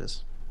is what it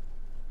is.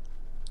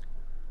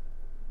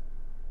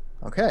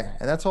 Okay,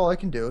 and that's all I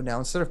can do. Now,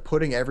 instead of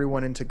putting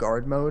everyone into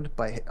guard mode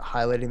by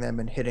highlighting them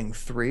and hitting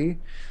 3,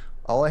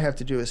 all I have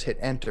to do is hit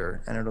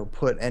enter, and it'll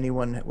put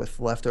anyone with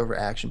leftover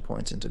action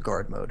points into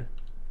guard mode.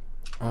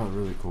 Oh,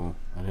 really cool.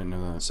 I didn't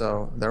know that.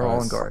 So they're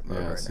all in guard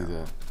mode I right see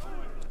now. that.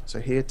 So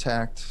he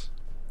attacked.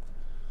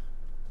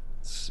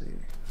 Let's see.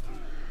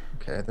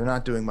 Okay, they're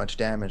not doing much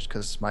damage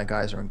because my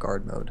guys are in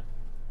guard mode.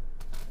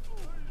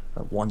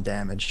 1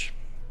 damage.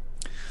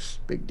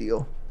 Big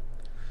deal.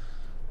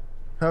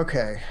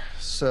 Okay,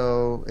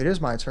 so it is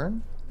my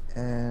turn,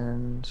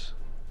 and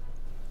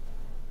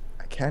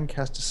I can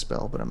cast a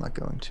spell, but I'm not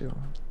going to.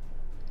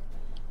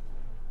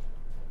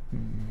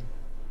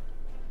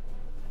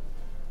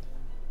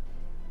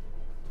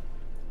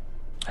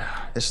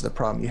 This is the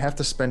problem. You have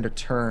to spend a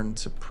turn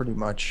to pretty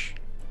much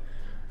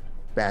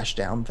bash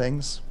down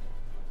things.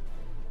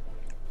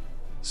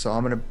 So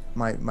I'm gonna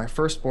my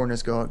firstborn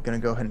is gonna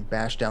go ahead and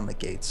bash down the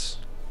gates.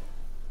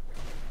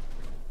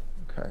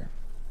 Okay.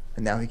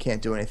 And now he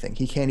can't do anything.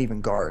 He can't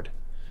even guard,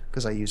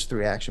 because I used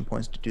 3 action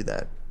points to do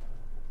that.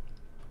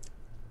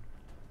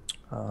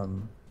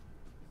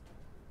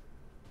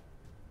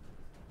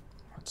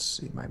 Let's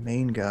see, my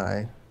main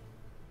guy.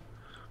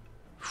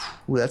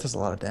 Ooh, that does a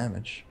lot of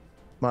damage.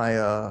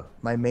 My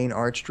main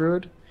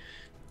archdruid,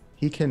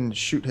 he can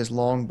shoot his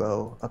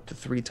longbow up to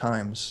 3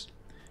 times,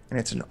 and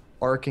it's an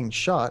arcing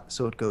shot,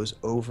 so it goes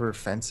over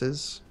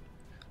fences.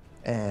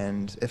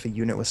 And if a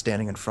unit was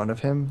standing in front of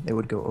him, it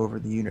would go over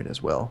the unit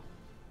as well.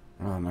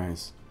 Oh,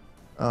 nice.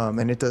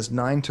 And it does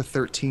 9 to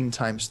 13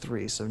 times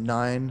 3, so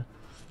 9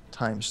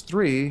 times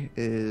 3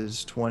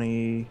 is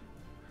 20.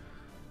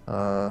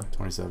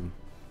 27.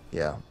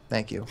 Yeah,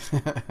 thank you.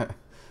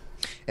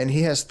 And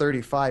he has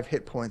 35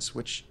 hit points,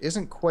 which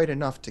isn't quite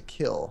enough to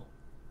kill.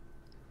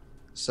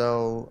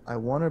 So I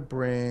want to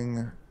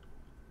bring...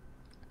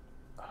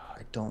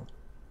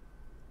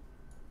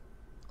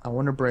 I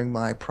want to bring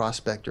my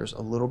prospectors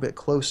a little bit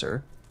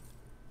closer.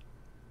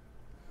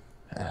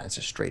 It's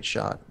a straight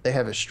shot. They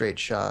have a straight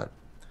shot.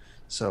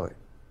 So... let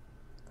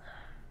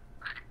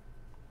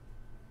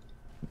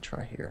me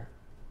try here.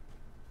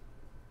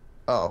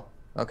 Oh,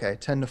 okay.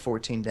 10 to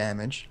 14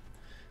 damage.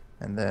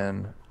 And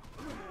then...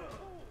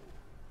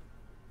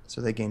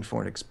 so they gain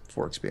 4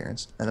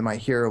 experience. And then my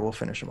hero will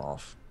finish them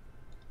off.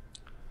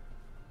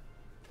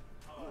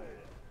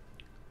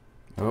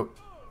 Oh.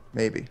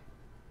 Maybe.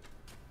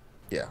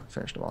 Yeah,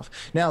 finished them off.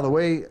 Now, the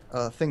way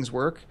things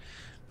work,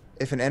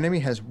 if an enemy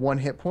has 1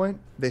 hit point,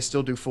 they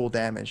still do full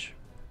damage.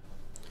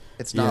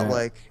 It's not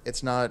like...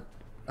 it's not...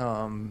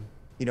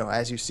 you know,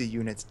 as you see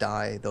units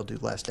die, they'll do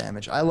less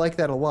damage. I like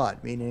that a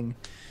lot, meaning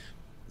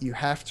you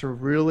have to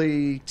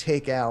really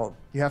take out...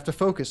 you have to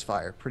focus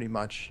fire, pretty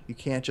much. You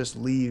can't just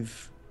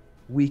leave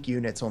weak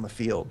units on the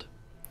field.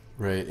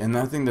 Right, and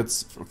I think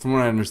that's, from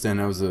what I understand,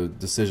 that was a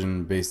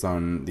decision based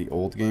on the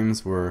old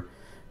games where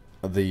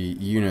the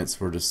units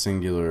were just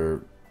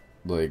singular,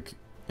 like,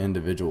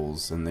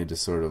 individuals, and they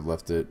just sort of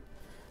left it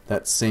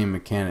that same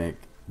mechanic,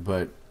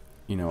 but,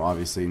 you know,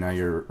 obviously now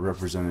you're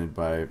represented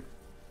by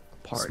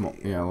Party.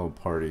 a little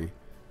party.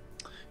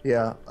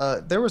 Yeah,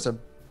 there was a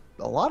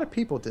lot of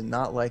people did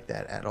not like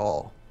that at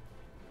all.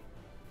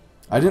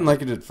 I didn't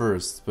like it at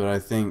first, but I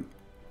think,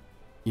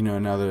 you know,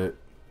 now that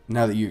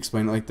you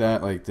explain it like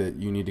that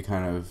you need to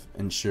kind of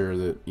ensure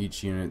that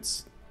each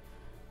unit's,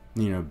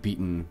 you know,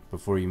 beaten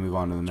before you move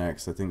on to the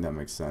next. I think that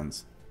makes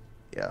sense.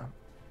 Yeah.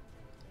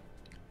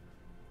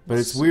 But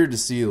it's weird to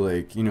see,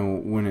 like, you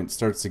know, when it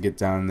starts to get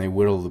down and they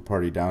whittle the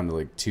party down to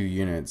like 2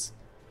 units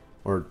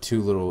or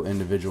 2 little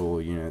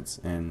individual units,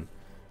 and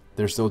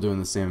they're still doing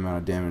the same amount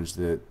of damage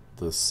that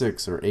the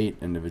 6 or 8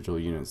 individual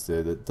units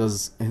did. It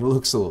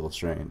looks a little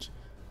strange.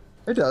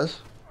 It does.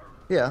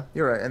 Yeah,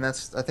 you're right. And I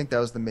think that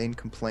was the main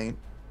complaint.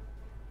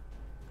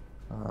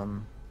 I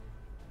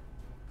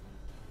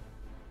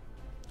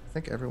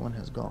think everyone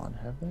has gone,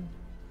 have they?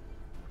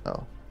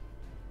 Oh.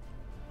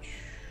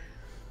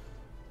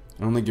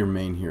 I don't think your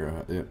main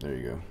hero... yep, there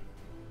you go.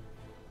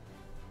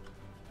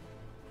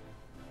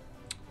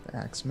 The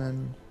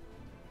Axeman.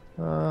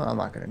 I'm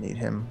not going to need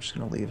him. I'm just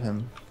going to leave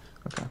him.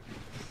 Okay.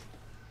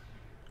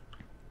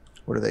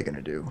 What are they going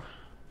to do?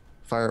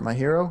 Fire at my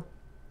hero?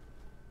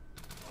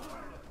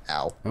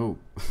 Ow. Oh.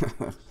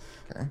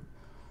 Okay.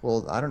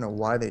 Well, I don't know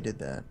why they did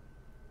that.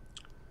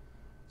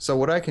 So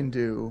what I can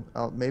do,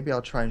 maybe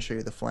I'll try and show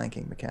you the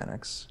flanking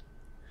mechanics.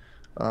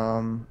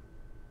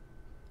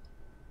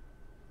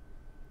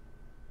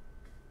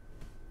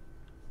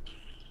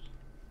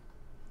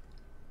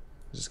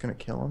 Is this gonna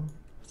kill him?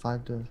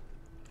 5 to...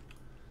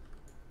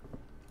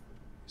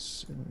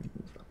 so let me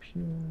move up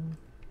here.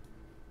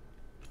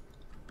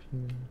 Up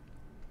here.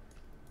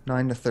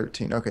 9 to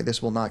 13. Okay,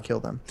 this will not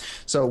kill them.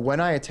 So when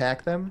I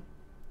attack them,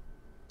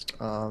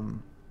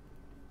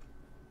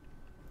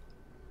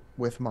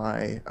 with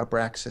my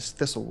Abraxas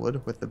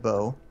Thistlewood with the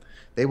bow,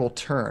 they will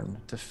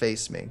turn to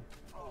face me.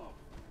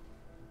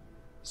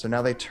 So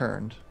now they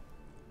turned,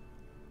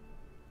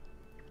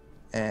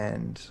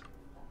 and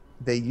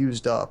they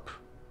used up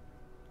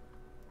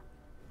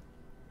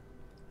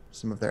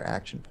some of their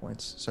action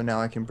points. So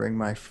now I can bring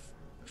my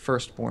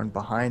firstborn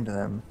behind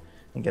them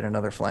and get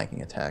another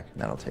flanking attack,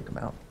 and that'll take them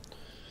out.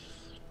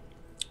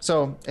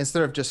 So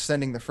instead of just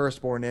sending the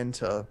firstborn in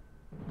to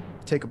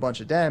take a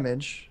bunch of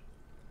damage,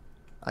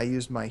 I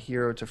used my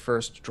hero to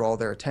first draw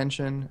their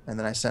attention, and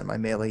then I sent my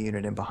melee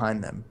unit in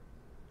behind them.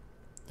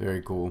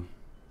 Very cool.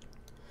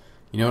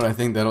 You know what? I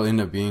think that'll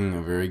end up being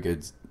a very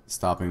good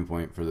stopping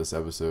point for this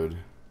episode.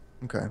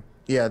 Okay.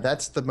 Yeah,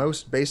 that's the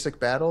most basic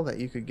battle that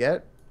you could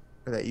get,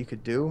 or that you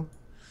could do.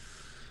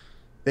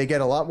 They get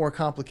a lot more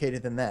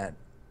complicated than that.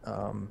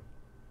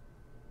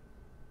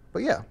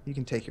 But yeah, you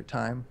can take your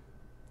time.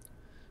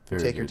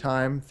 Take your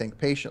time, think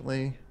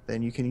patiently.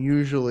 Then you can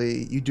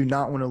usually... you do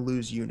not want to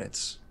lose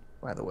units,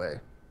 by the way.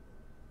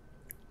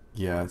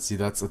 Yeah, see,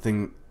 that's the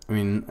thing. I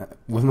mean,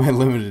 with my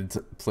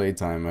limited play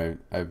time,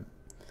 I've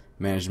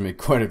managed to make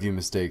quite a few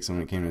mistakes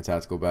when it came to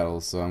tactical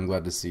battles, so I'm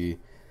glad to see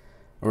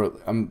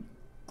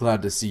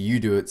you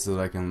do it so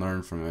that I can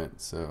learn from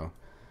it, so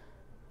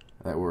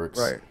that works.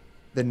 Right.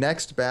 The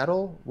next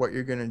battle, what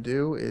you're going to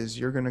do is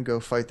you're going to go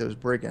fight those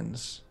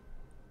brigands.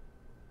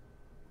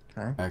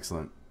 Okay?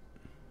 Excellent.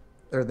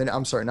 Or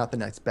I'm sorry, not the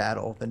next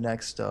battle, the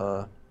next...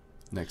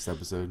 next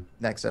episode.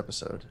 Next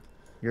episode.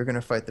 You're going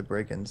to fight the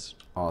brigands.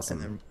 Awesome.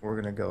 And then we're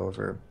going to go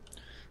over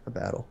a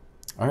battle.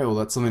 All right, well,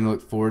 that's something to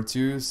look forward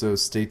to, so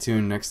stay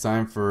tuned next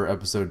time for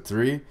episode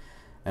 3.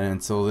 And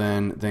until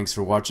then, thanks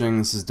for watching.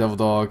 This is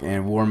Devildog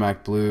and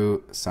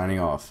Warmacblu signing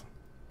off.